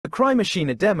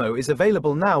Crymachina demo is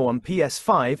available now on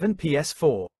PS5 and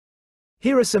PS4.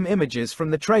 Here are some images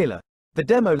from the trailer. The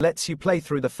demo lets you play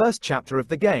through the first chapter of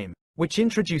the game, which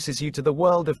introduces you to the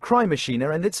world of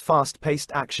Crymachina and its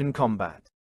fast-paced action combat.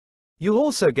 You'll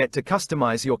also get to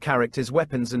customize your character's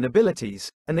weapons and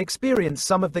abilities, and experience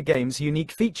some of the game's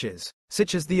unique features,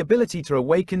 such as the ability to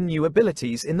awaken new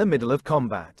abilities in the middle of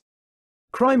combat.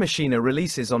 Crymachina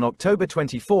releases on October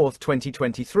 24,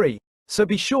 2023, so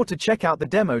be sure to check out the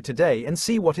demo today and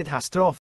see what it has to offer.